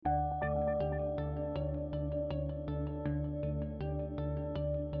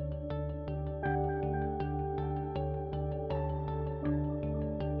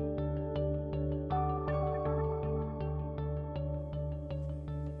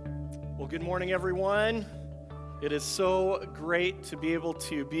Well, good morning, everyone. It is so great to be able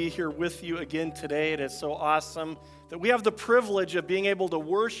to be here with you again today. It is so awesome that we have the privilege of being able to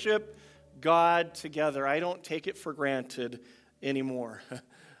worship God together. I don't take it for granted anymore.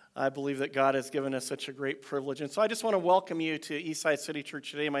 I believe that God has given us such a great privilege. And so I just want to welcome you to Eastside City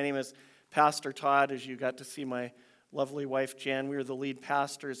Church today. My name is Pastor Todd. As you got to see my lovely wife, Jan, we are the lead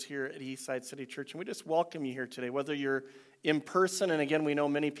pastors here at Eastside City Church. And we just welcome you here today, whether you're in person, and again, we know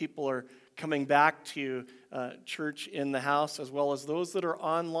many people are coming back to church in the house, as well as those that are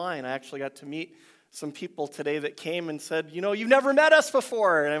online. I actually got to meet some people today that came and said, you've never met us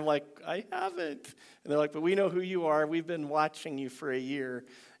before. And I'm like, I haven't. And they're like, but we know who you are. We've been watching you for a year,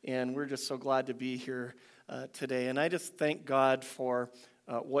 and we're just so glad to be here today. And I just thank God for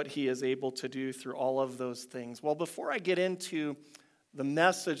what he is able to do through all of those things. Well, before I get into the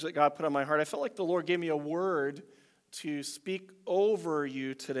message that God put on my heart, I felt like the Lord gave me a word to speak over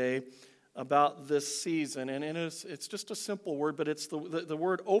you today about this season. And it's just a simple word, but it's the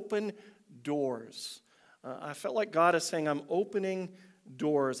word open doors. I felt like God is saying, I'm opening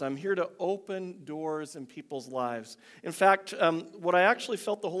doors. I'm here to open doors in people's lives. In fact, what I actually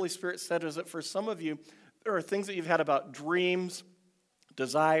felt the Holy Spirit said is that for some of you, there are things that you've had about dreams,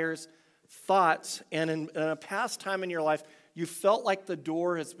 desires, thoughts, and in a past time in your life, you felt like the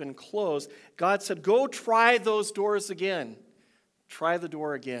door has been closed. God said, go try those doors again. Try the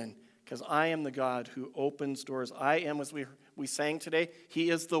door again, because I am the God who opens doors. I am, as we sang today, he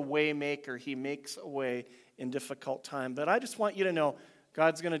is the way maker. He makes a way in difficult time. But I just want you to know,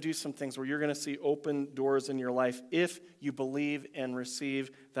 God's going to do some things where you're going to see open doors in your life if you believe and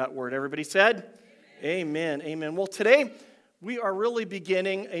receive that word. Everybody said? Amen. Amen. Well, today we are really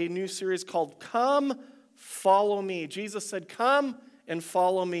beginning a new series called Come, Follow Me. Jesus said, come and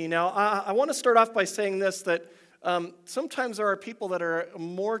follow me. Now, I want to start off by saying this, that sometimes there are people that are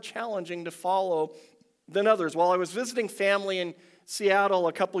more challenging to follow than others. While I was visiting family in Seattle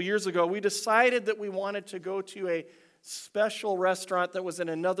a couple years ago, we decided that we wanted to go to a special restaurant that was in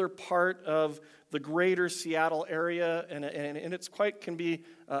another part of the greater Seattle area, and it's can be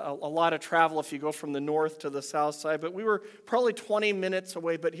a lot of travel if you go from the north to the south side, but we were probably 20 minutes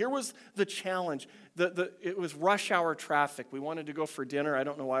away. But here was the challenge. It was rush hour traffic. We wanted to go for dinner. I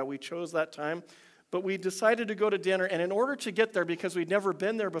don't know why we chose that time, but we decided to go to dinner, and in order to get there, because we'd never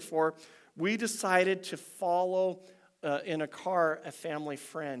been there before, we decided to follow in a car a family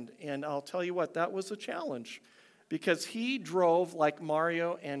friend, and I'll tell you what, that was a challenge. Because he drove like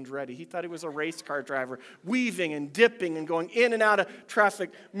Mario Andretti. He thought he was a race car driver, weaving and dipping and going in and out of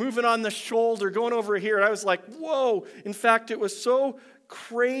traffic, moving on the shoulder, going over here. And I was like, whoa. In fact, it was so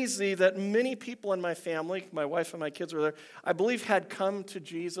crazy that many people in my family, my wife and my kids were there, I believe had come to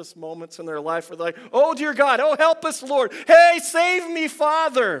Jesus moments in their life where they're like, oh, dear God, oh, help us, Lord. Hey, save me,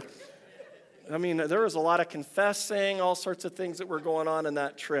 Father. I mean, there was a lot of confessing, all sorts of things that were going on in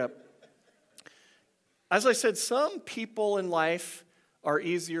that trip. As I said, some people in life are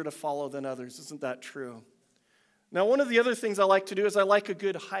easier to follow than others. Isn't that true? Now, one of the other things I like to do is I like a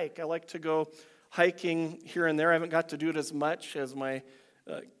good hike. I like to go hiking here and there. I haven't got to do it as much as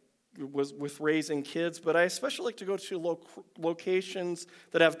was with raising kids, but I especially like to go to locations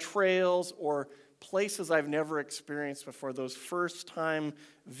that have trails or places I've never experienced before. Those first-time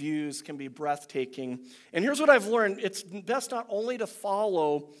views can be breathtaking. And here's what I've learned. It's best not only to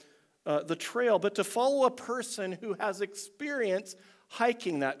follow the trail, but to follow a person who has experience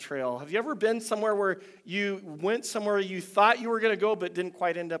hiking that trail. Have you ever been somewhere where you went somewhere you thought you were going to go but didn't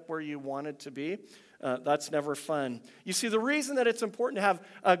quite end up where you wanted to be? That's never fun. You see, the reason that it's important to have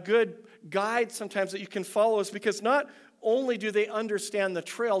a good guide sometimes that you can follow is because not only do they understand the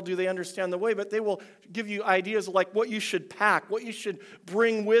trail, do they understand the way, but they will give you ideas like what you should pack, what you should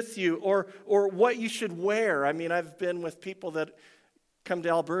bring with you, or what you should wear. I mean, I've been with people that come to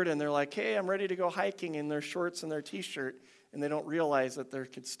Alberta and they're like, hey, I'm ready to go hiking in their shorts and their t-shirt, and they don't realize that there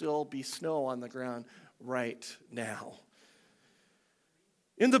could still be snow on the ground right now.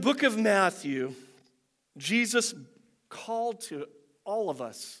 In the book of Matthew, Jesus called to all of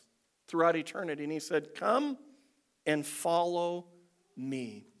us throughout eternity, and he said, come and follow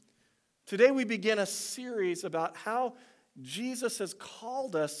me. Today we begin a series about how Jesus has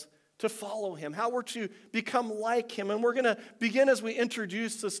called us to follow him, how we're to become like him. And we're going to begin as we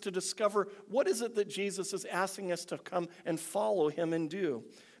introduce this to discover what is it that Jesus is asking us to come and follow him and do.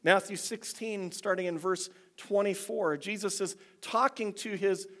 Matthew 16, starting in verse 24, Jesus is talking to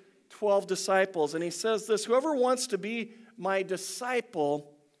his 12 disciples, and he says this, whoever wants to be my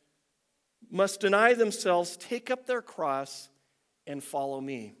disciple must deny themselves, take up their cross, and follow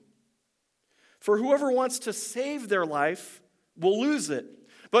me. For whoever wants to save their life will lose it.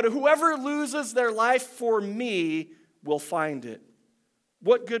 But whoever loses their life for me will find it.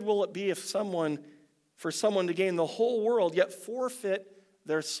 What good will it be if for someone to gain the whole world yet forfeit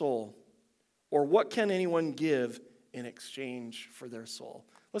their soul? Or what can anyone give in exchange for their soul?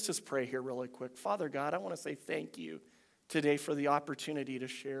 Let's just pray here really quick. Father God, I want to say thank you today for the opportunity to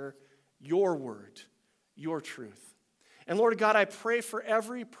share your word, your truth. And Lord God, I pray for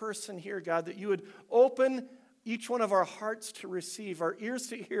every person here, God, that you would open each one of our hearts to receive, our ears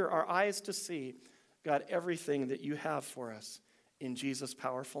to hear, our eyes to see, God, everything that you have for us. In Jesus'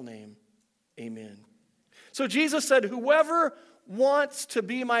 powerful name, amen. So Jesus said, whoever wants to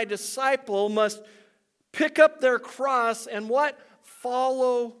be my disciple must pick up their cross and what?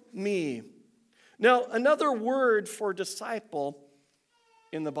 Follow me. Now, another word for disciple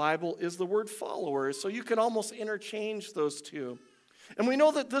in the Bible is the word follower. So you can almost interchange those two. And we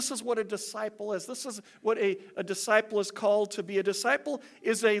know that this is what a disciple is. This is what a disciple is called to be. A disciple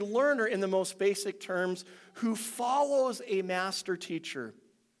is a learner in the most basic terms who follows a master teacher.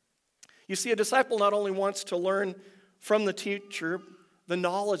 You see, a disciple not only wants to learn from the teacher the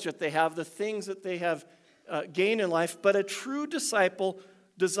knowledge that they have, the things that they have gained in life, but a true disciple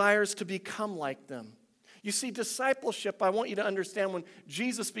desires to become like them. You see, discipleship, I want you to understand when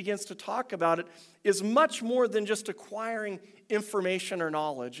Jesus begins to talk about it, is much more than just acquiring information or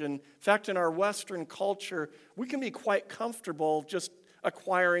knowledge. In fact, in our Western culture, we can be quite comfortable just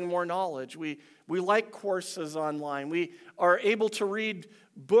acquiring more knowledge. We like courses online. We are able to read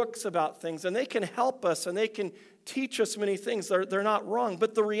books about things, and they can help us, and they can teach us many things. They're not wrong.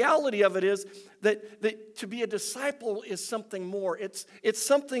 But the reality of it is that to be a disciple is something more. It's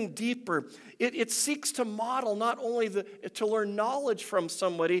something deeper. It seeks to model not only to learn knowledge from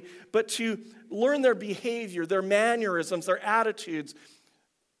somebody, but to learn their behavior, their mannerisms, their attitudes,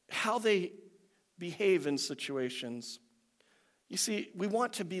 how they behave in situations. You see, we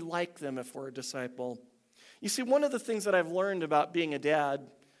want to be like them if we're a disciple. You see, one of the things that I've learned about being a dad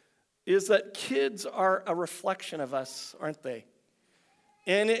is that kids are a reflection of us, aren't they?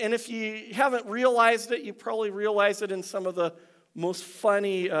 And if you haven't realized it, you probably realize it in some of the most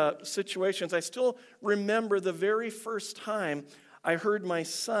funny situations. I still remember the very first time I heard my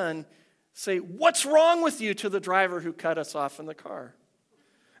son say, "What's wrong with you?" to the driver who cut us off in the car.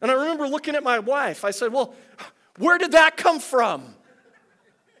 And I remember looking at my wife. I said, "Well, where did that come from?"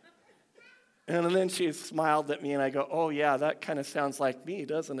 And then she smiled at me, and I go, "Oh, yeah, that kind of sounds like me,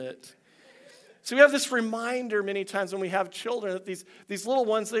 doesn't it?" So we have this reminder many times when we have children that these little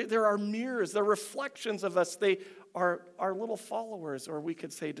ones, they're our mirrors. They're reflections of us. They are our little followers, or we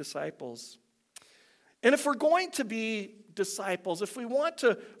could say disciples. And if we're going to be disciples, if we want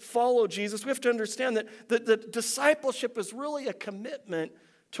to follow Jesus, we have to understand that discipleship is really a commitment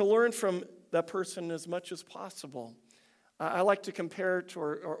to learn from that person as much as possible. I like to compare it to,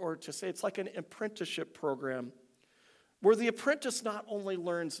 or to say it's like an apprenticeship program where the apprentice not only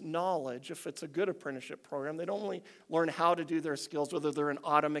learns knowledge, if it's a good apprenticeship program, they don't only learn how to do their skills, whether they're an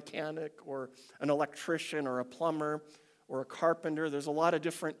auto mechanic or an electrician or a plumber or a carpenter. There's a lot of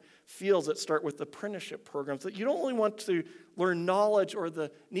different fields that start with apprenticeship programs. That you don't only want to learn knowledge or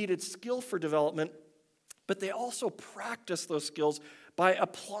the needed skill for development, but they also practice those skills by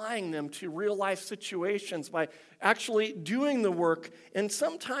applying them to real-life situations, by actually doing the work, and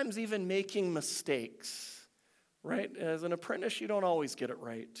sometimes even making mistakes, right? As an apprentice, you don't always get it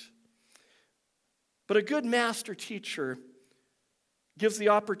right. But a good master teacher gives the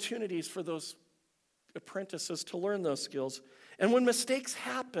opportunities for those apprentices to learn those skills. And when mistakes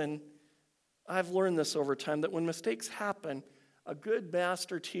happen, I've learned this over time, that when mistakes happen, a good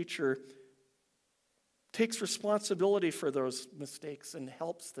master teacher takes responsibility for those mistakes and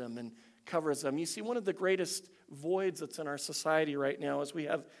helps them and covers them. You see, one of the greatest voids that's in our society right now is we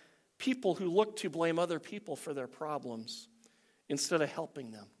have people who look to blame other people for their problems instead of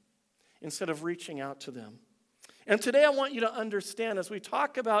helping them, instead of reaching out to them. And today I want you to understand, as we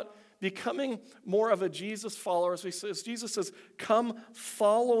talk about becoming more of a Jesus follower, as Jesus says, "Come,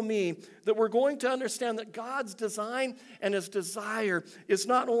 follow me," that we're going to understand that God's design and his desire is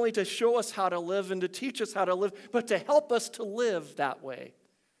not only to show us how to live and to teach us how to live, but to help us to live that way.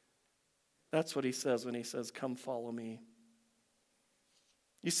 That's what he says when he says, "Come, follow me."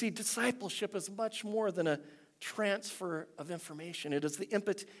 You see, discipleship is much more than a transfer of information. It is the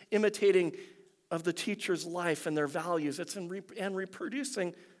imitating of the teacher's life and their values. It's in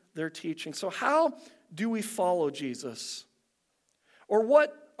reproducing their teaching. So how do we follow Jesus? Or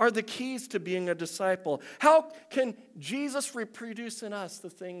what are the keys to being a disciple? How can Jesus reproduce in us the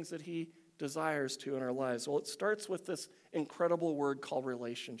things that he desires to in our lives? Well, it starts with this incredible word called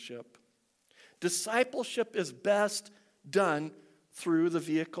relationship. Discipleship is best done through the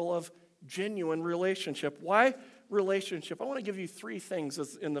vehicle of genuine relationship. Why relationship? I want to give you three things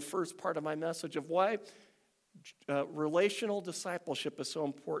in the first part of my message of why relational discipleship is so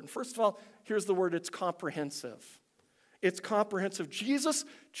important. First of all, here's the word, it's comprehensive. It's comprehensive. Jesus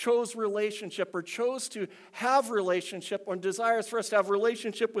chose relationship, or chose to have relationship, or desires for us to have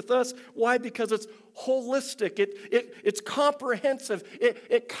relationship with us. Why? Because it's holistic. It's comprehensive.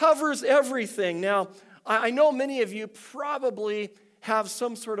 It covers everything. Now, I know many of you probably have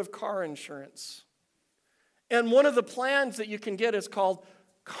some sort of car insurance. And one of the plans that you can get is called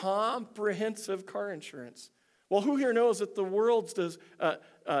comprehensive car insurance. Well, who here knows that the world's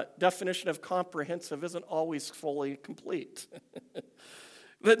definition of comprehensive isn't always fully complete?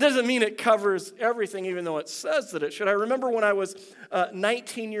 That doesn't mean it covers everything, even though it says that it should. I remember when I was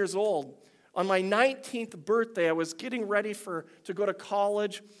 19 years old. On my 19th birthday, I was getting ready to go to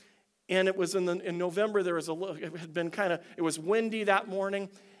college, and it was in November. It was windy that morning,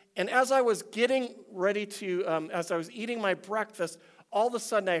 and as I was getting ready as I was eating my breakfast, all of a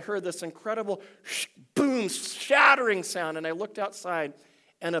sudden I heard this incredible boom, shattering sound, and I looked outside,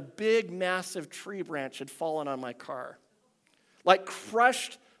 and a big, massive tree branch had fallen on my car. Like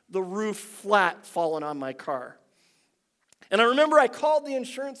crushed the roof flat, fallen on my car. And I remember I called the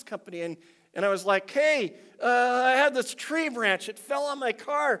insurance company, and I was like, hey, I had this tree branch. It fell on my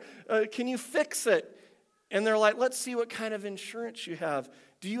car. Can you fix it? And they're like, let's see what kind of insurance you have.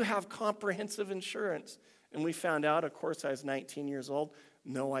 Do you have comprehensive insurance? And we found out, of course, I was 19 years old.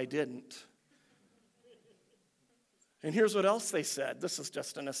 No, I didn't. And here's what else they said. This is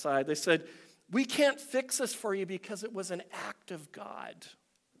just an aside. They said, we can't fix this for you because it was an act of God.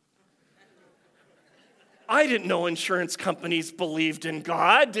 I didn't know insurance companies believed in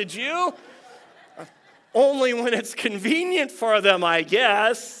God, did you? Only when it's convenient for them, I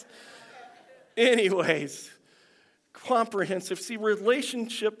guess. Anyways, comprehensive. See,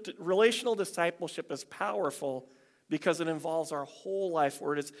 relational discipleship is powerful because it involves our whole life,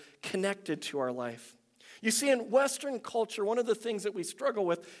 or it is connected to our life. You see, in Western culture, one of the things that we struggle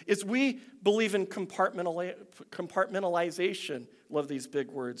with is we believe in compartmentalization. Love these big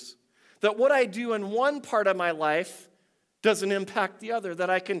words. That what I do in one part of my life doesn't impact the other.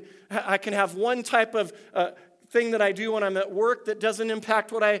 That I can have one type of thing that I do when I'm at work that doesn't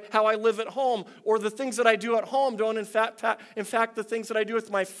impact how I live at home, or the things that I do at home don't in fact the things that I do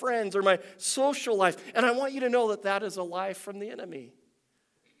with my friends or my social life. And I want you to know that is a lie from the enemy.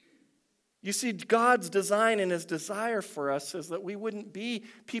 You see, God's design and his desire for us is that we wouldn't be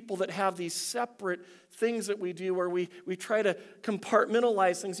people that have these separate things that we do where we try to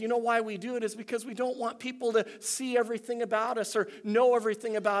compartmentalize things. You know why we do it is because we don't want people to see everything about us or know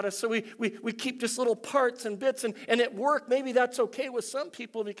everything about us. So we keep just little parts and bits. And at work, maybe that's okay with some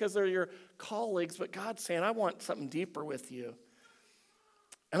people because they're your colleagues. But God's saying, I want something deeper with you.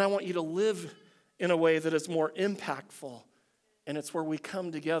 And I want you to live in a way that is more impactful. And it's where we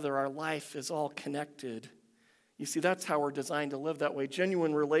come together. Our life is all connected. You see, that's how we're designed to live that way.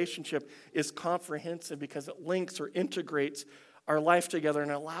 Genuine relationship is comprehensive because it links or integrates our life together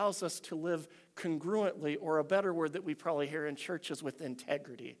and allows us to live congruently, or a better word that we probably hear in church is with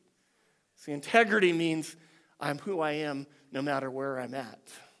integrity. See, integrity means I'm who I am no matter where I'm at.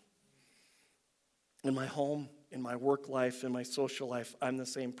 In my home, in my work life, in my social life, I'm the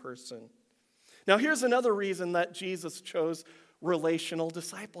same person. Now, here's another reason that Jesus chose relational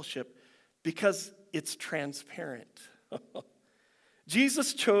discipleship, because it's transparent.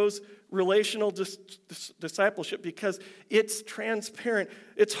 Jesus chose relational discipleship because it's transparent.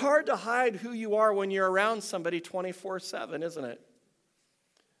 It's hard to hide who you are when you're around somebody 24/7, isn't it?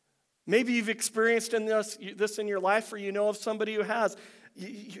 Maybe you've experienced this in your life, or you know of somebody who has.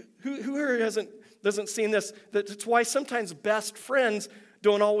 Who here doesn't see this? That's why sometimes best friends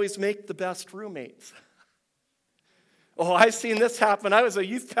don't always make the best roommates. Oh, I've seen this happen. I was a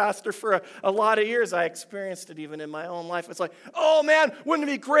youth pastor for a lot of years. I experienced it even in my own life. It's like, oh man, wouldn't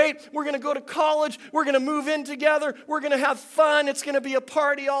it be great? We're going to go to college. We're going to move in together. We're going to have fun. It's going to be a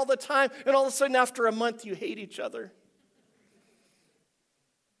party all the time. And all of a sudden, after a month, you hate each other.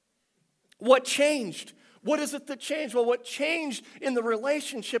 What changed? What is it that changed? Well, what changed in the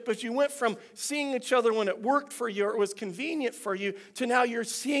relationship is you went from seeing each other when it worked for you or it was convenient for you to now you're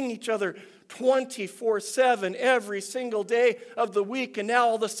seeing each other 24/7 every single day of the week. And now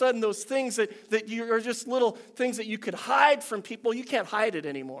all of a sudden those things that you are just little things that you could hide from people, you can't hide it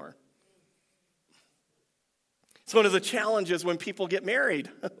anymore. It's one of the challenges when people get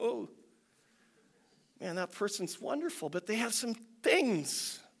married. Oh, man, that person's wonderful, but they have some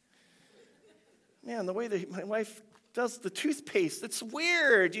things. Man, the way my wife does the toothpaste, it's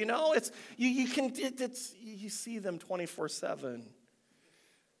weird, you know? You see them 24/7.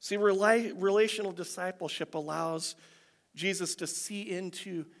 See, relational discipleship allows Jesus to see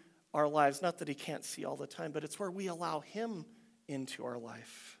into our lives. Not that he can't see all the time, but it's where we allow him into our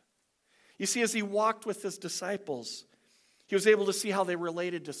life. You see, as he walked with his disciples, he was able to see how they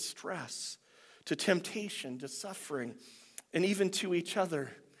related to stress, to temptation, to suffering, and even to each other.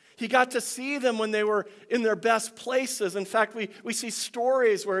 He got to see them when they were in their best places. In fact, we see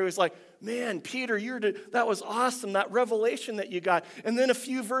stories where he was like, man, Peter, that was awesome, that revelation that you got. And then a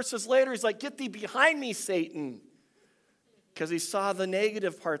few verses later, he's like, get thee behind me, Satan. Because he saw the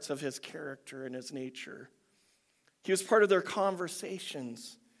negative parts of his character and his nature. He was part of their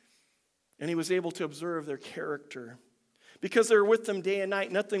conversations. And he was able to observe their character. Because they were with them day and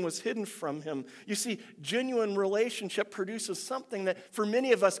night, nothing was hidden from him. You see, genuine relationship produces something that for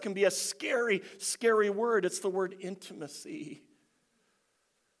many of us can be a scary, scary word. It's the word intimacy.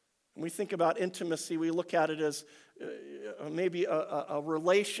 When we think about intimacy, we look at it as maybe a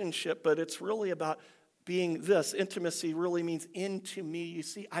relationship, but it's really about being this. Intimacy really means into me. You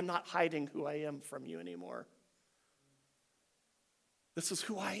see, I'm not hiding who I am from you anymore. This is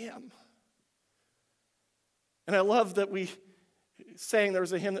who I am. And I love that we sang, there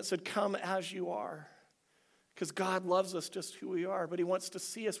was a hymn that said, come as you are. Because God loves us just who we are, but he wants to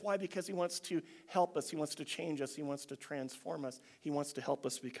see us. Why? Because he wants to help us. He wants to change us. He wants to transform us. He wants to help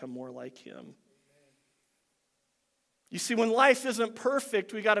us become more like him. You see, when life isn't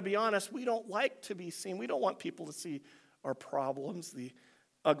perfect, we got to be honest, we don't like to be seen. We don't want people to see our problems, the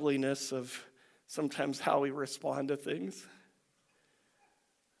ugliness of sometimes how we respond to things.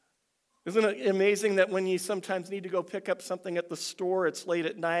 Isn't it amazing that when you sometimes need to go pick up something at the store, it's late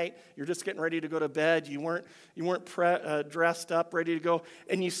at night, you're just getting ready to go to bed, you weren't dressed up, ready to go,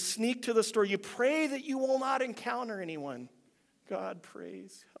 and you sneak to the store, you pray that you will not encounter anyone. God,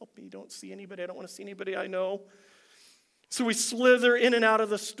 praise, help me, don't see anybody, I don't want to see anybody I know. So we slither in and out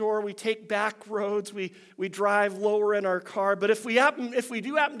of the store, we take back roads, we drive lower in our car, but if we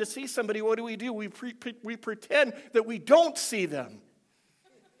do happen to see somebody, what do? We pretend that we don't see them.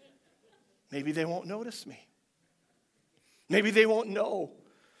 Maybe they won't notice me. Maybe they won't know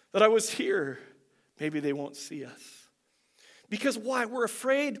that I was here. Maybe they won't see us. Because why? We're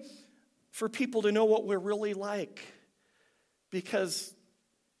afraid for people to know what we're really like. Because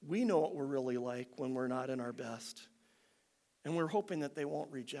we know what we're really like when we're not in our best. And we're hoping that they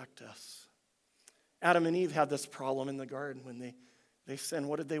won't reject us. Adam and Eve had this problem in the garden when they sinned.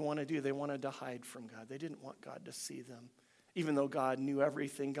 What did they want to do? They wanted to hide from God. They didn't want God to see them. Even though God knew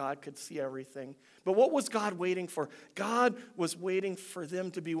everything, God could see everything. But what was God waiting for? God was waiting for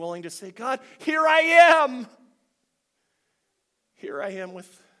them to be willing to say, God, here I am. Here I am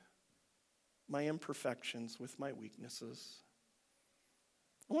with my imperfections, with my weaknesses.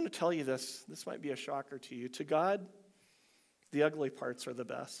 I want to tell you this. This might be a shocker to you. To God, the ugly parts are the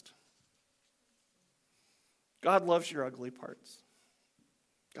best. God loves your ugly parts.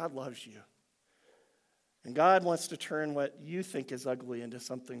 God loves you. And God wants to turn what you think is ugly into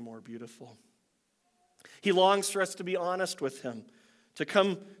something more beautiful. He longs for us to be honest with him, to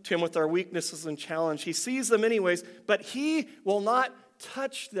come to him with our weaknesses and challenge. He sees them anyways, but he will not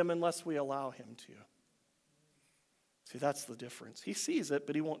touch them unless we allow him to. See, that's the difference. He sees it,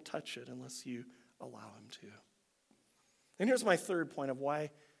 but he won't touch it unless you allow him to. And here's my third point of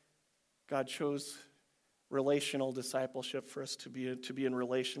why God chose relational discipleship for us to be in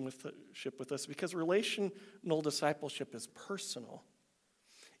relationship with us, because relational discipleship is personal.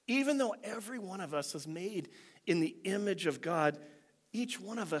 Even though every one of us is made in the image of God, each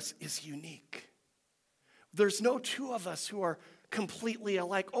one of us is unique. There's no two of us who are completely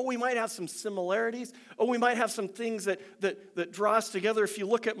alike. Oh, we might have some similarities. Oh, we might have some things that draw us together. If you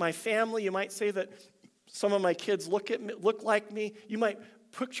look at my family, you might say that some of my kids look like me. You might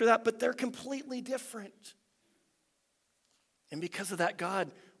picture that, but they're completely different. And because of that, God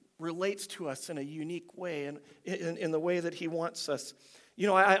relates to us in a unique way and in the way that he wants us. You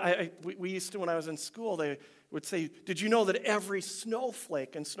know, we used to, when I was in school, they would say, did you know that every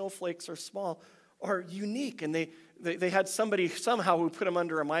snowflake, and snowflakes are small, are unique? And they had somebody somehow who put them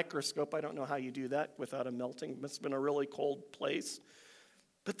under a microscope. I don't know how you do that without them melting. It must have been a really cold place.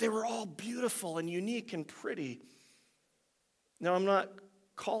 But they were all beautiful and unique and pretty. Now, I'm not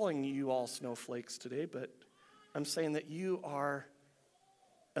calling you all snowflakes today, but I'm saying that you are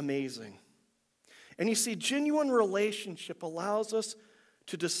amazing. And you see, genuine relationship allows us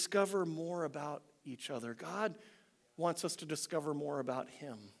to discover more about each other. God wants us to discover more about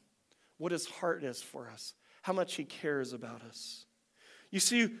him, what his heart is for us, how much he cares about us. You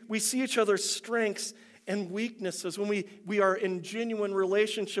see, we see each other's strengths and weaknesses, when we are in genuine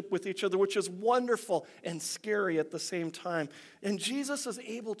relationship with each other, which is wonderful and scary at the same time. And Jesus is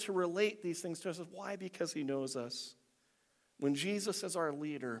able to relate these things to us. Why? Because he knows us. When Jesus is our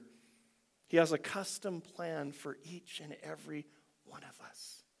leader, he has a custom plan for each and every one of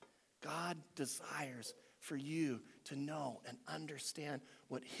us. God desires for you to know and understand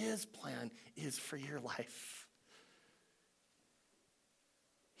what his plan is for your life.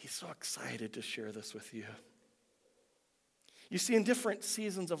 He's so excited to share this with you. You see, in different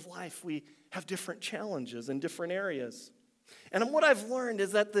seasons of life, we have different challenges in different areas. And what I've learned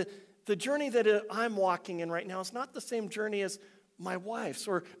is that the journey that I'm walking in right now is not the same journey as my wife's,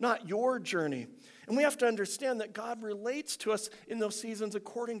 or not your journey. And we have to understand that God relates to us in those seasons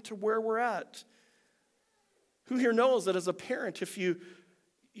according to where we're at. Who here knows that as a parent, if you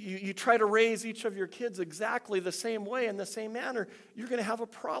try to raise each of your kids exactly the same way, in the same manner, you're going to have a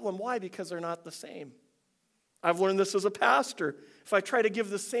problem. Why? Because they're not the same. I've learned this as a pastor. If I try to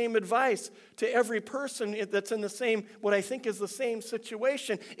give the same advice to every person that's in the same, what I think is the same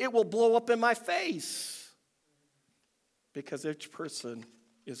situation, it will blow up in my face. Because each person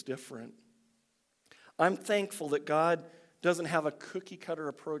is different. I'm thankful that God doesn't have a cookie-cutter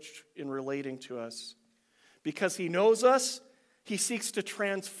approach in relating to us. Because he knows us, he seeks to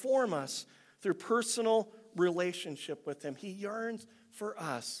transform us through personal relationship with him. He yearns for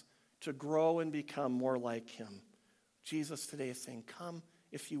us to grow and become more like him. Jesus today is saying, come,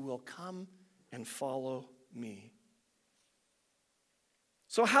 if you will, come and follow me.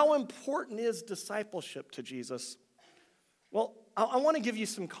 So how important is discipleship to Jesus? Well, I want to give you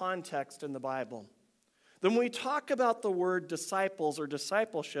some context in the Bible. Then when we talk about the word disciples or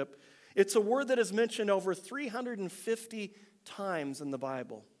discipleship, it's a word that is mentioned over 350 times in the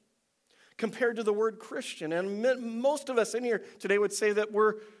Bible, compared to the word Christian. And most of us in here today would say that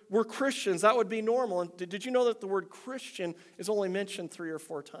we're Christians. That would be normal. And did you know that the word Christian is only mentioned 3 or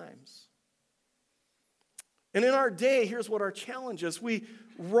 4 times? And in our day, here's what our challenge is. We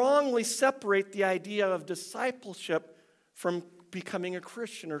wrongly separate the idea of discipleship from becoming a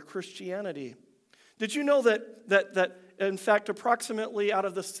Christian or Christianity. Did you know that in fact, approximately out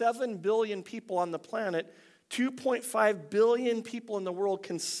of the 7 billion people on the planet, 2.5 billion people in the world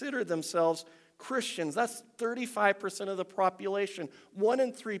consider themselves Christians? That's 35% of the population. 1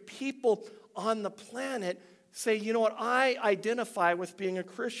 in 3 people on the planet say, you know what, I identify with being a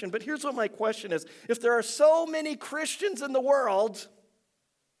Christian. But here's what my question is. If there are so many Christians in the world,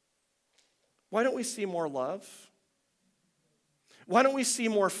 why don't we see more love? Why don't we see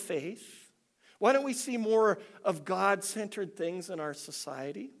more faith? Why don't we see more of God-centered things in our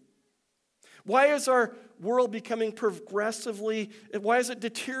society? Why is our world becoming why is it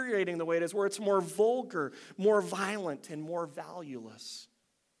deteriorating the way it is, where it's more vulgar, more violent, and more valueless?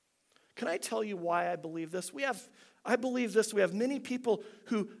 Can I tell you why I believe this? I believe this. We have many people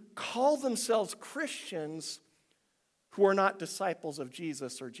who call themselves Christians who are not disciples of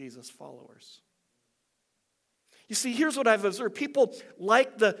Jesus or Jesus followers. You see, here's what I've observed. People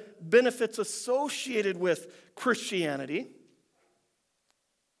like the benefits associated with Christianity.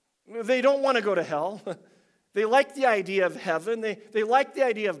 They don't want to go to hell. They like the idea of heaven. They like the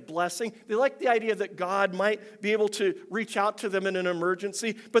idea of blessing. They like the idea that God might be able to reach out to them in an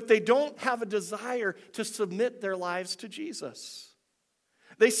emergency, but they don't have a desire to submit their lives to Jesus.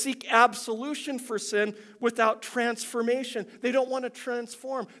 They seek absolution for sin without transformation. They don't want to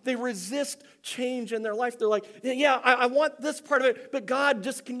transform. They resist change in their life. They're like, yeah, I want this part of it, but God,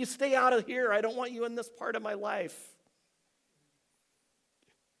 just can you stay out of here? I don't want you in this part of my life.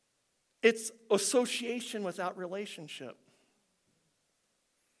 It's association without relationship.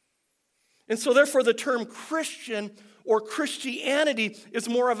 And so therefore the term Christian or Christianity is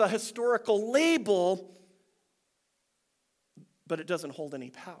more of a historical label, but it doesn't hold any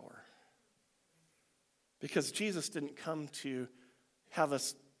power. Because Jesus didn't come to have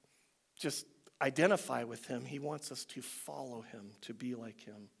us just identify with him. He wants us to follow him, to be like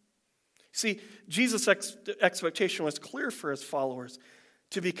him. See, Jesus' expectation was clear for his followers,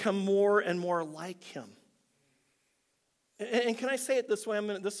 to become more and more like him. And can I say it this way?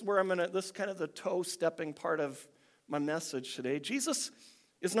 This is kind of the toe-stepping part of my message today. Jesus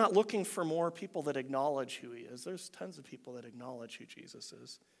is not looking for more people that acknowledge who he is. There's tons of people that acknowledge who Jesus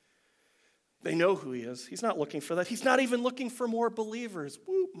is. They know who he is. He's not looking for that. He's not even looking for more believers.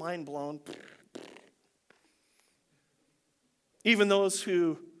 Woo, mind blown. Even though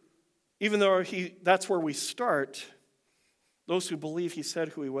that's where we start, those who believe he said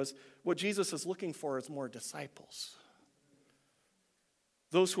who he was, what Jesus is looking for is more disciples.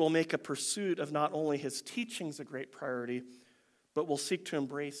 Those who will make a pursuit of not only his teachings a great priority, but will seek to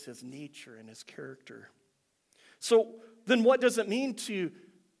embrace his nature and his character. So then what does it mean to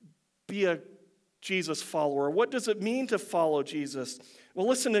be a Jesus follower? What does it mean to follow Jesus? Well,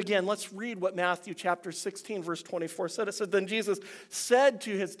 listen again. Let's read what Matthew chapter 16, verse 24 said. It said, "Then Jesus said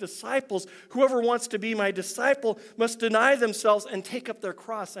to his disciples, 'Whoever wants to be my disciple must deny themselves and take up their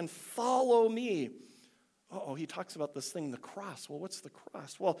cross and follow me.'" Oh, he talks about this thing, the cross. Well, what's the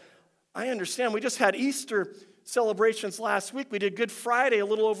cross? Well, I understand. We just had Easter celebrations last week. We did Good Friday a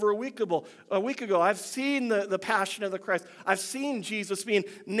little over a week ago. I've seen the Passion of the Christ. I've seen Jesus being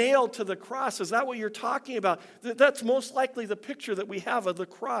nailed to the cross. Is that what you're talking about? That's most likely the picture that we have of the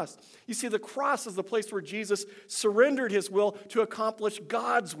cross. You see, the cross is the place where Jesus surrendered his will to accomplish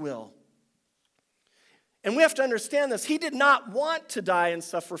God's will. And we have to understand this. He did not want to die and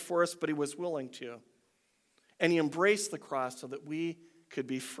suffer for us, but he was willing to. And he embraced the cross so that we could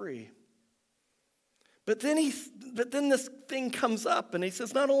be free. But then this thing comes up, and he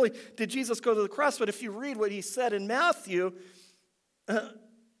says, not only did Jesus go to the cross, but if you read what he said in Matthew,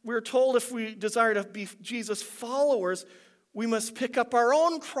 we're told if we desire to be Jesus followers, we must pick up our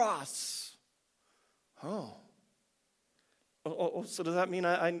own cross. Oh, so does that mean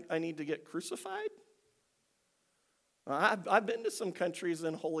I need to get crucified? I've been to some countries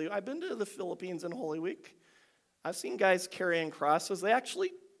in Holy Week. I've been to the Philippines in Holy Week. I've seen guys carrying crosses. They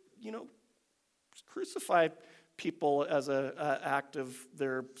actually, crucify people as an act of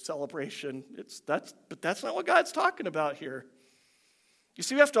their celebration. But that's not what God's talking about here. You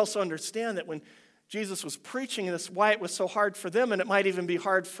see, we have to also understand that when Jesus was preaching this, why it was so hard for them, and it might even be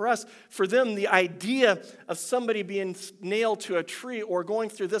hard for us. For them, the idea of somebody being nailed to a tree or going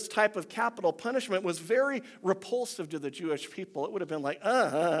through this type of capital punishment was very repulsive to the Jewish people. It would have been like,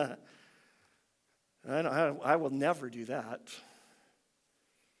 I will never do that.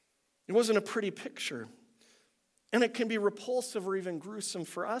 It wasn't a pretty picture. And it can be repulsive or even gruesome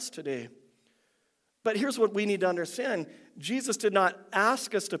for us today. But here's what we need to understand. Jesus did not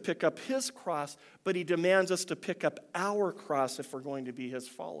ask us to pick up his cross, but he demands us to pick up our cross if we're going to be his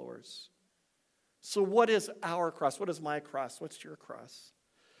followers. So what is our cross? What is my cross? What's your cross?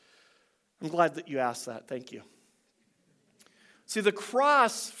 I'm glad that you asked that. Thank you. See, the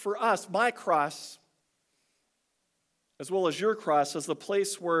cross for us, my cross, as well as your cross, is the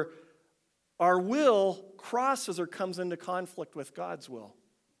place where our will crosses or comes into conflict with God's will.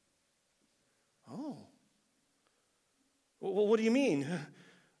 Oh. Well, what do you mean?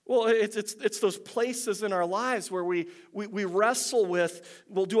 Well, it's those places in our lives where we wrestle with,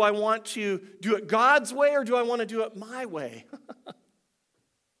 well, do I want to do it God's way or do I want to do it my way?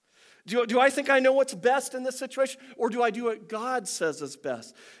 Do I think I know what's best in this situation, or do I do what God says is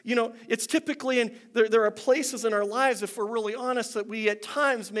best? It's typically, there are places in our lives, if we're really honest, that we at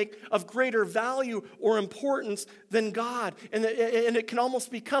times make of greater value or importance than God. And it can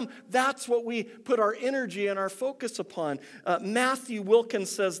almost become, that's what we put our energy and our focus upon. Matthew Wilkins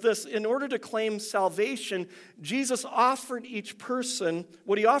says this: in order to claim salvation, Jesus offered each person,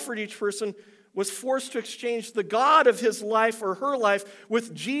 was forced to exchange the God of his life or her life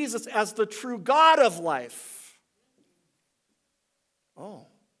with Jesus as the true God of life. Oh.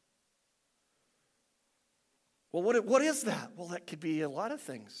 Well, what is that? Well, that could be a lot of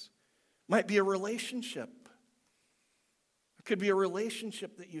things. It might be a relationship. It could be a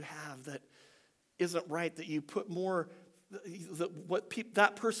relationship that you have that isn't right, that you put more,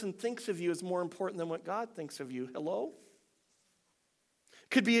 that person thinks of you is more important than what God thinks of you. Hello?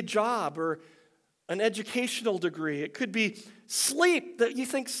 It could be a job or an educational degree. It could be sleep, that you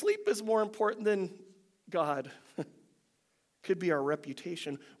think sleep is more important than God. Could be our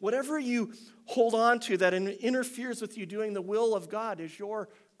reputation. Whatever you hold on to that interferes with you doing the will of God is your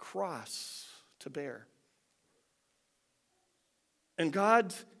cross to bear. And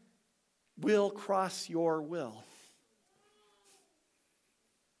God will cross your will.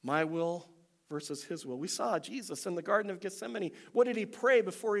 My will versus his will. We saw Jesus in the Garden of Gethsemane. What did he pray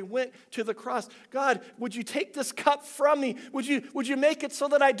before he went to the cross? God, would you take this cup from me? Would you make it so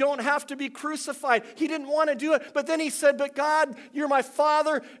that I don't have to be crucified? He didn't want to do it, but then he said, but God, you're my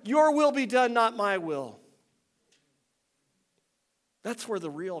Father. Your will be done, not my will. That's where the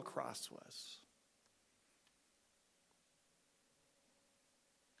real cross was.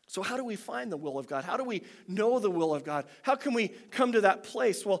 So how do we find the will of God? How do we know the will of God? How can we come to that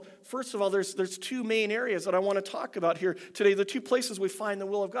place? Well, first of all, there's two main areas that I want to talk about here today. The two places we find the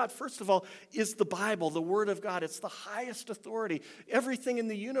will of God, first of all, is the Bible, the Word of God. It's the highest authority. Everything in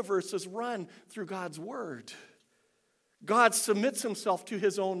the universe is run through God's Word. God submits himself to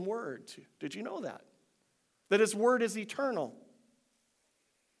his own Word. Did you know that? That his Word is eternal.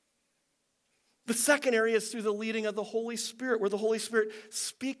 The second area is through the leading of the Holy Spirit, where the Holy Spirit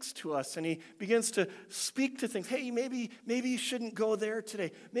speaks to us and he begins to speak to things. Hey, maybe you shouldn't go there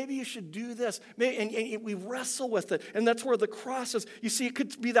today. Maybe you should do this. And we wrestle with it. And that's where the cross is. You see, it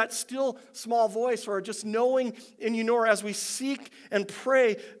could be that still small voice, or just knowing, and as we seek and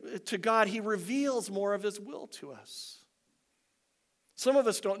pray to God, he reveals more of his will to us. Some of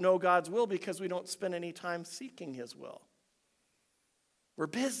us don't know God's will because we don't spend any time seeking his will. We're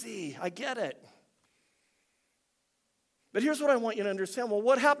busy. I get it. But here's what I want you to understand. Well,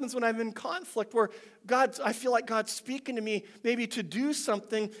 what happens when I'm in conflict where I feel like God's speaking to me maybe to do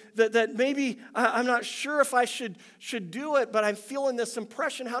something that maybe I'm not sure if I should do it, but I'm feeling this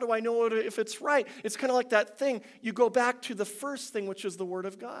impression. How do I know if it's right? It's kind of like that thing. You go back to the first thing, which is the Word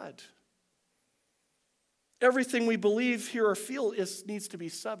of God. Everything we believe, hear, or feel needs to be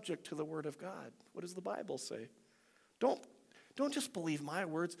subject to the Word of God. What does the Bible say? Don't just believe my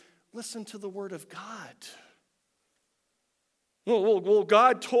words. Listen to the Word of God. Well,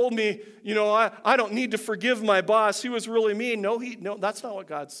 God told me, I don't need to forgive my boss. He was really mean. No, that's not what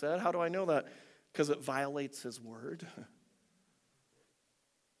God said. How do I know that? Because it violates his word.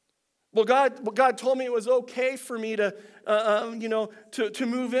 Well, God told me it was okay for me to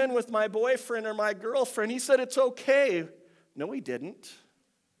move in with my boyfriend or my girlfriend. He said it's okay. No, he didn't.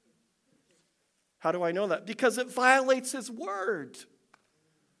 How do I know that? Because it violates his word.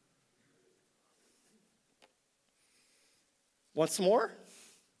 Want some more?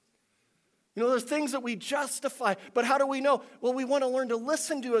 There's things that we justify, but how do we know? Well, we want to learn to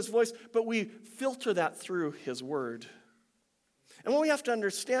listen to his voice, but we filter that through his word. And what we have to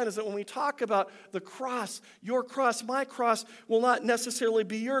understand is that when we talk about the cross, your cross, my cross will not necessarily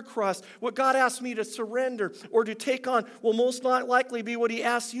be your cross. What God asks me to surrender or to take on will most not likely be what he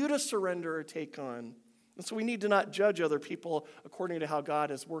asks you to surrender or take on. And so we need to not judge other people according to how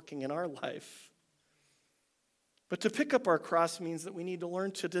God is working in our life. But to pick up our cross means that we need to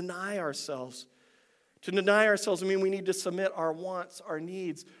learn to deny ourselves. To deny ourselves, we need to submit our wants, our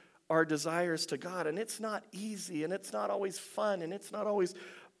needs, our desires to God. And it's not easy, and it's not always fun, and it's not always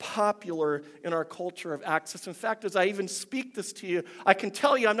popular in our culture of access. In fact, as I even speak this to you, I can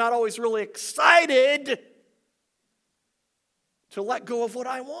tell you I'm not always really excited to let go of what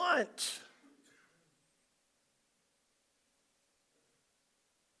I want.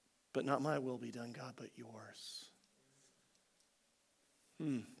 But not my will be done, God, but yours.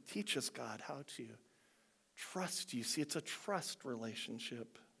 Teach us, God, how to trust you. See, it's a trust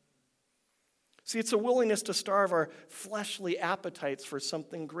relationship. See, it's a willingness to starve our fleshly appetites for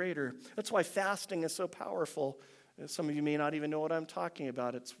something greater. That's why fasting is so powerful. Some of you may not even know what I'm talking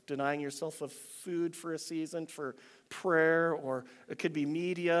about. It's denying yourself of food for a season, for prayer, or it could be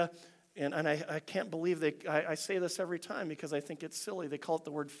media. And I can't believe I say this every time because I think it's silly. They call it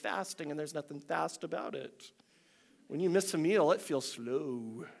the word fasting, and there's nothing fast about it. When you miss a meal, it feels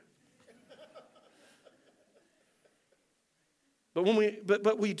slow.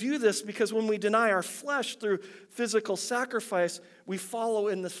 But we do this because when we deny our flesh through physical sacrifice, we follow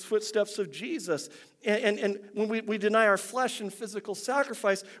in the footsteps of Jesus. And when we deny our flesh in physical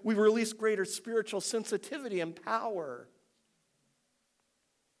sacrifice, we release greater spiritual sensitivity and power.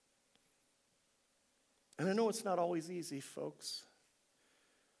 And I know it's not always easy, folks.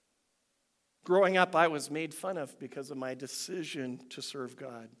 Growing up, I was made fun of because of my decision to serve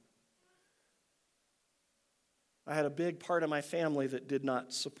God. I had a big part of my family that did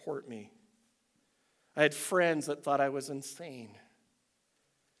not support me. I had friends that thought I was insane.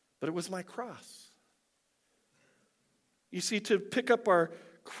 But it was my cross. You see, to pick up our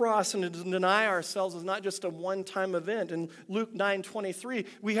cross and to deny ourselves is not just a one-time event. In Luke 9:23,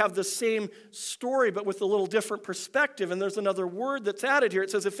 we have the same story, but with a little different perspective. And there's another word that's added here.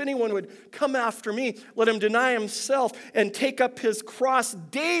 It says, if anyone would come after me, let him deny himself and take up his cross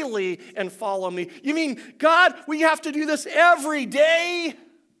daily and follow me. You mean, God, we have to do this every day?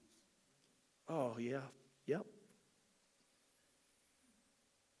 Oh, yeah. Yep.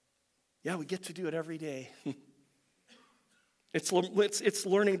 Yeah, we get to do it every day. It's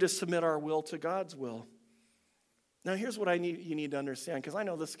learning to submit our will to God's will. Now, here's what you need to understand, because I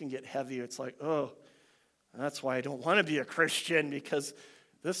know this can get heavy. It's like, oh, that's why I don't want to be a Christian, because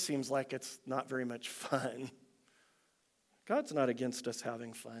this seems like it's not very much fun. God's not against us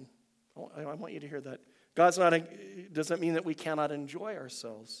having fun. I want you to hear that. Doesn't mean that we cannot enjoy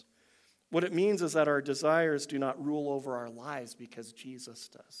ourselves. What it means is that our desires do not rule over our lives because Jesus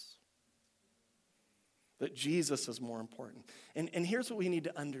does. That Jesus is more important. And here's what we need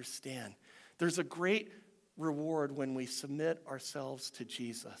to understand. There's a great reward when we submit ourselves to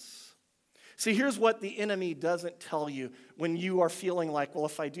Jesus. See, here's what the enemy doesn't tell you when you are feeling like, well,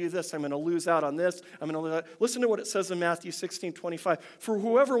 if I do this, I'm going to lose out on this. I'm going to lose out. Listen to what it says in Matthew 16:25. For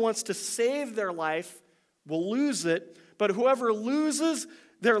whoever wants to save their life will lose it, but whoever loses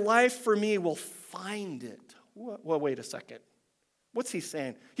their life for me will find it. Well, wait a second. What's he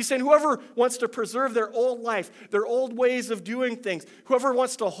saying? He's saying whoever wants to preserve their old life, their old ways of doing things, whoever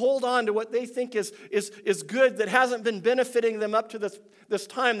wants to hold on to what they think is good that hasn't been benefiting them up to this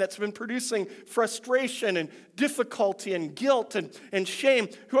time, that's been producing frustration and difficulty and guilt and shame,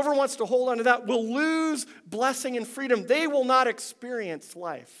 whoever wants to hold on to that will lose blessing and freedom. They will not experience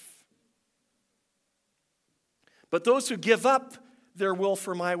life. But those who give up their will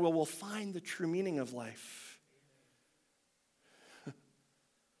for my will find the true meaning of life.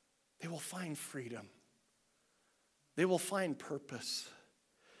 They will find freedom. They will find purpose.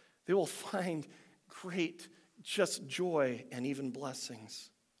 They will find great just joy and even blessings.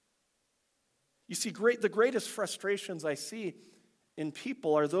 You see, the greatest frustrations I see in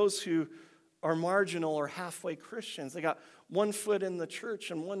people are those who are marginal or halfway Christians. They got one foot in the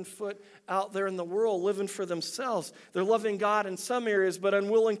church and one foot out there in the world living for themselves. They're loving God in some areas but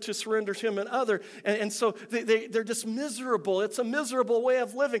unwilling to surrender to Him in other. And so they're just miserable. It's a miserable way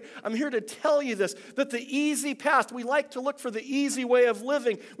of living. I'm here to tell you this, that the easy path, we like to look for the easy way of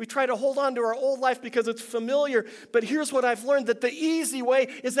living. We try to hold on to our old life because it's familiar. But here's what I've learned, that the easy way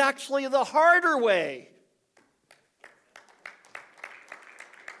is actually the harder way.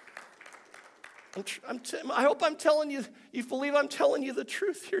 I hope I'm telling you, you believe I'm telling you the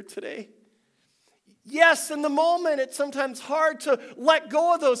truth here today. Yes, in the moment, it's sometimes hard to let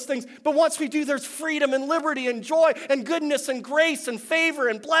go of those things. But once we do, there's freedom and liberty and joy and goodness and grace and favor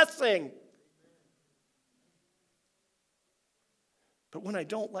and blessing. But when I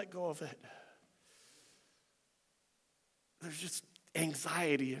don't let go of it, there's just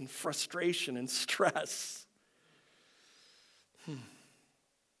anxiety and frustration and stress.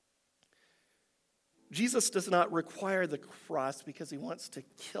 Jesus does not require the cross because He wants to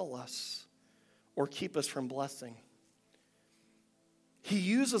kill us or keep us from blessing. He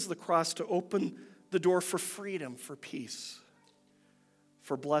uses the cross to open the door for freedom, for peace,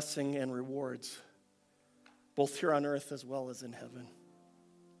 for blessing and rewards, both here on earth as well as in heaven.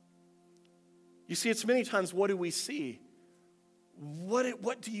 You see, it's many times, what do we see?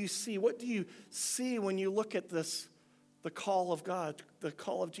 What do you see? What do you see when you look at this? The call of God, the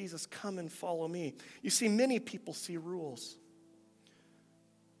call of Jesus, come and follow me. You see, many people see rules.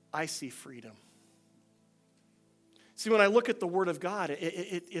 I see freedom. See, when I look at the Word of God,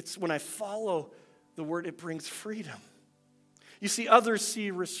 it's when I follow the Word, it brings freedom. You see, others see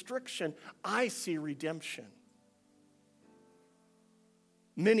restriction. I see redemption.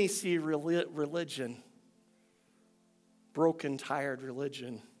 Many see religion, broken, tired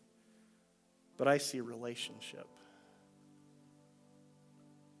religion, but I see relationship.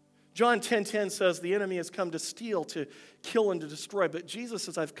 John 10:10 says, the enemy has come to steal, to kill, and to destroy. But Jesus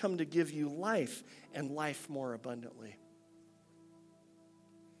says, I've come to give you life, and life more abundantly.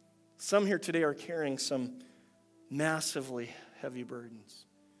 Some here today are carrying some massively heavy burdens.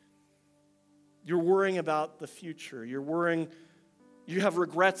 You're worrying about the future. You have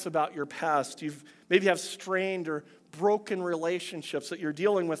regrets about your past. You maybe have strained or broken relationships that you're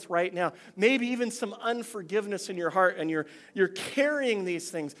dealing with right now. Maybe even some unforgiveness in your heart, and you're carrying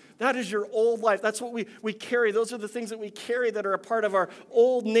these things. That is your old life. That's what we carry. Those are the things that we carry that are a part of our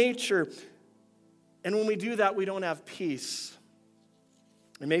old nature. And when we do that, we don't have peace.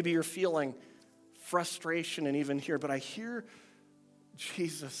 And maybe you're feeling frustration and even here, but I hear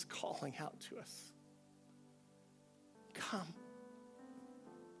Jesus calling out to us. Come.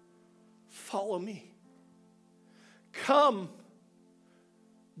 Follow me. Come.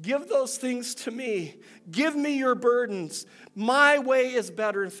 Give those things to me. Give me your burdens. My way is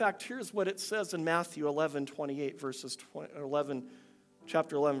better. In fact, here's what it says in Matthew 11:28,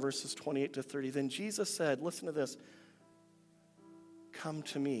 chapter 11, verses 28 to 30. Then Jesus said, listen to this, come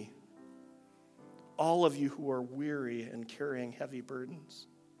to me, all of you who are weary and carrying heavy burdens,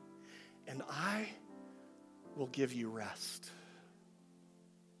 and I will give you rest.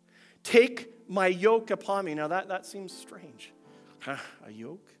 Take my yoke upon me. Now that seems strange. A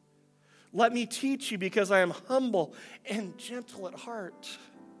yoke? Let me teach you, because I am humble and gentle at heart,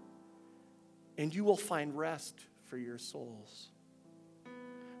 and you will find rest for your souls.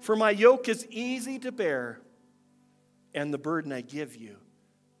 For my yoke is easy to bear, and the burden I give you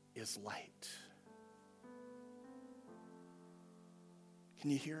is light.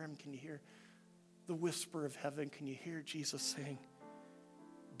 Can you hear him? Can you hear the whisper of heaven? Can you hear Jesus saying,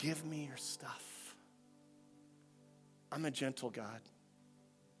 give me your stuff. I'm a gentle God.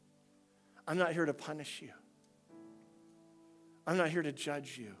 I'm not here to punish you. I'm not here to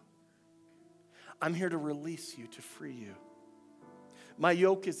judge you. I'm here to release you, to free you. My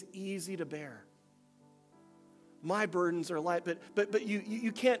yoke is easy to bear. My burdens are light, but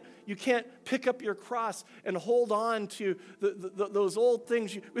you can't pick up your cross and hold on to those old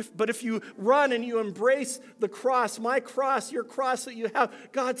things. But if you run and you embrace the cross, my cross, your cross that you have,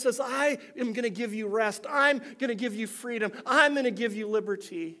 God says, I am going to give you rest. I'm going to give you freedom. I'm going to give you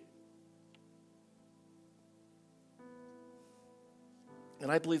liberty.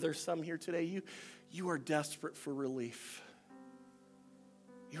 And I believe there's some here today, you are desperate for relief.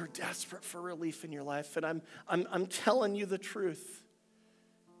 You're desperate for relief in your life, and I'm telling you the truth.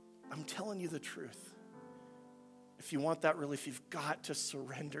 I'm telling you the truth. If you want that relief, you've got to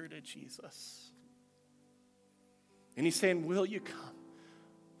surrender to Jesus. And he's saying, will you come?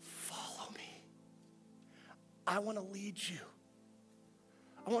 Follow me. I want to lead you.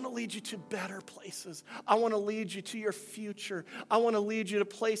 I want to lead you to better places. I want to lead you to your future. I want to lead you to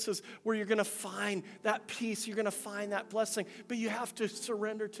places where you're going to find that peace. You're going to find that blessing. But you have to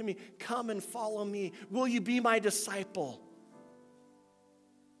surrender to me. Come and follow me. Will you be my disciple?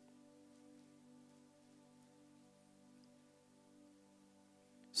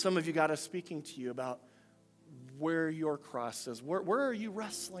 Some of you got us speaking to you about where your cross is. Where are you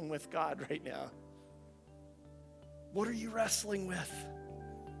wrestling with God right now? What are you wrestling with?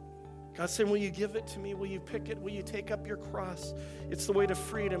 God's saying, will you give it to me? Will you pick it? Will you take up your cross? It's the way to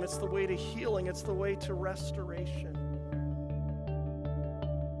freedom. It's the way to healing. It's the way to restoration.